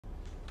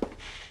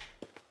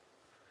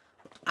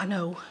I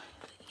know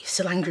you're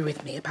still angry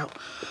with me about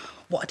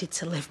what I did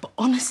to Liv, but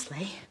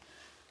honestly,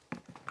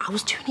 I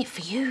was doing it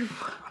for you.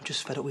 I'm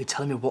just fed up with you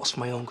telling me what's for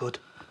my own good.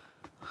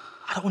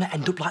 I don't want to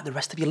end up like the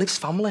rest of you, Liv's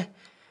family.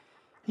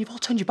 You've all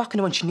turned your back on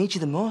her when she needs you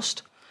the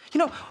most. You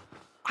know,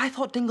 I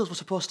thought Dingles were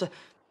supposed to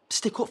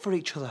stick up for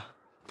each other.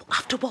 But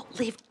after what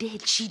Liv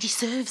did, she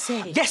deserves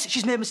it. Yes,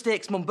 she's made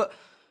mistakes, Mum, but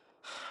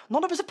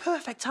none of us are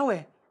perfect, are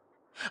we?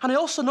 And I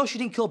also know she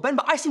didn't kill Ben,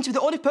 but I seem to be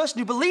the only person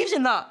who believes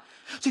in that.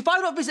 So if I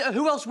don't visit her,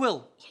 who else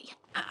will? Yeah,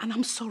 and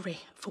I'm sorry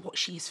for what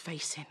she is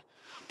facing,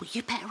 but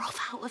you're better off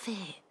out of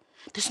it.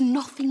 There's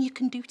nothing you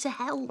can do to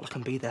help. Well, I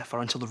can be there for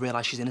her until they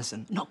realise she's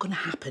innocent. Not gonna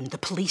happen. The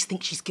police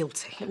think she's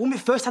guilty. It wouldn't be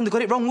the first time they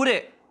got it wrong, would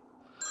it?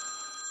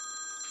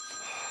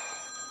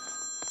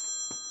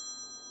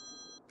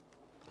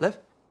 Liv?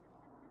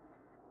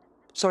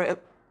 Sorry,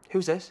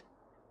 who's this?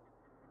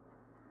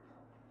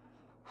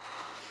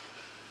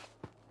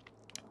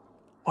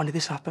 When did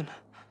this happen?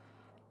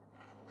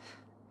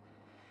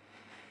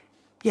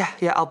 Yeah,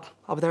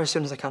 I'll be there as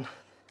soon as I can.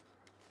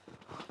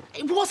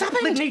 What's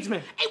happened? Liv needs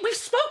me. Hey, we've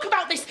spoke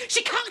about this.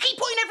 She can't keep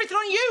putting everything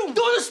on you.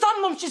 Don't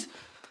understand, Mum.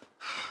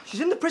 She's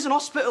in the prison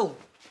hospital.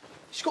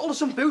 She's got all of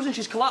some booze and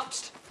she's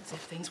collapsed. As if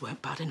things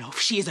weren't bad enough.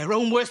 She is her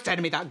own worst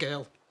enemy, that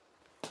girl.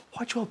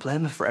 Why do you all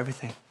blame her for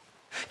everything?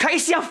 Can't you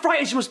see how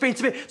frightened she must be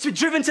to be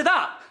driven to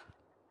that?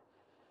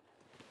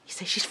 You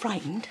say she's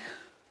frightened?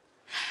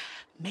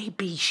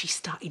 Maybe she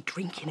started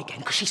drinking again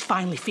because she's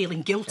finally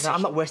feeling guilty. No,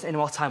 I'm not wasting any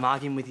more time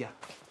arguing with you.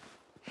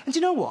 And do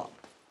you know what?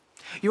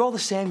 You're all the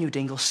same, you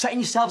Dingles, setting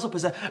yourselves up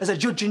as a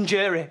judge and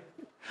jury.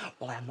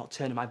 Well, I am not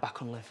turning my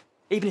back on Liv.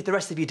 Even if the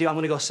rest of you do, I'm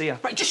going to go see her.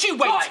 Right, just you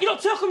wait. Oh, you're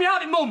not talking me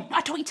out of it, Mum.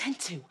 I don't intend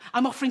to.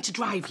 I'm offering to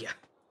drive you.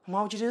 And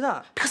why would you do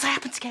that? Because I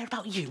happen to care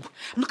about you.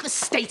 And look at the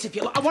state of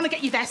you. I want to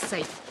get you there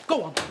safe.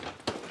 Go on.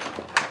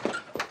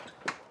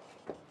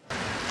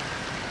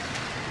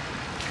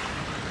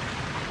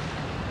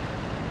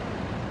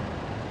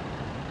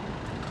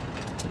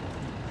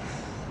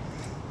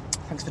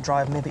 Thanks for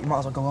driving me, but you might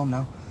as well go home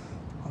now.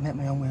 I'll make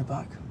my own way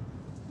back.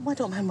 Well, I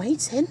don't mind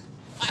waiting.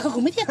 I'll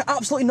come with you.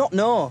 Absolutely not,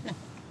 no.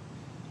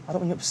 I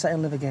don't want you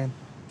upsetting Liv again.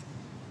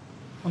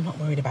 I'm not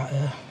worried about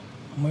her.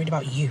 I'm worried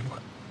about you.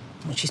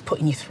 What she's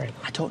putting you through.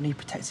 I don't need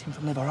protecting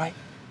from Liv, all right?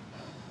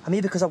 I'm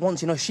here because I want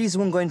to. You know, she's the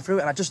one going through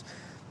it, and I just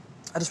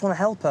want to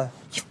help her.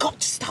 You've got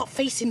to start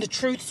facing the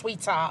truth,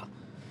 sweetheart.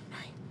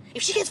 Right?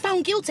 If she gets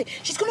found guilty,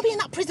 she's going to be in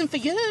that prison for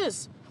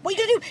years. What are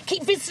you going to do?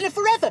 Keep visiting her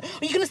forever? Or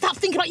are you going to start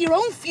thinking about your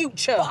own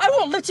future? Well, I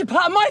won't let you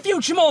part of my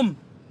future, Mum.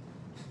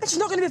 And she's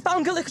not going to be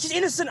found guilty because she's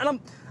innocent, and I'm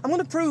going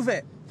to prove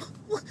it.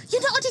 Well,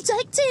 you're not a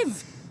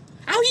detective.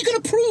 How are you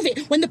going to prove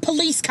it when the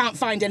police can't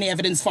find any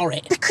evidence for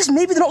it? Because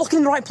maybe they're not looking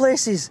in the right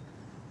places.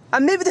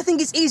 And maybe they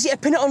think it's easier to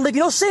pin it on Liv,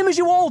 you know, same as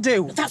you all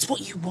do. That's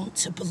what you want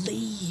to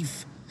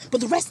believe. But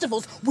the rest of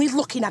us, we're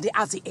looking at it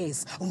as it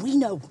is. And we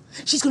know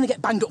she's going to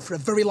get banged up for a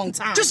very long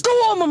time. Just go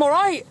on, Mum, all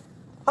right?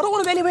 I don't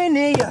want to be anywhere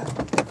near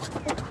you.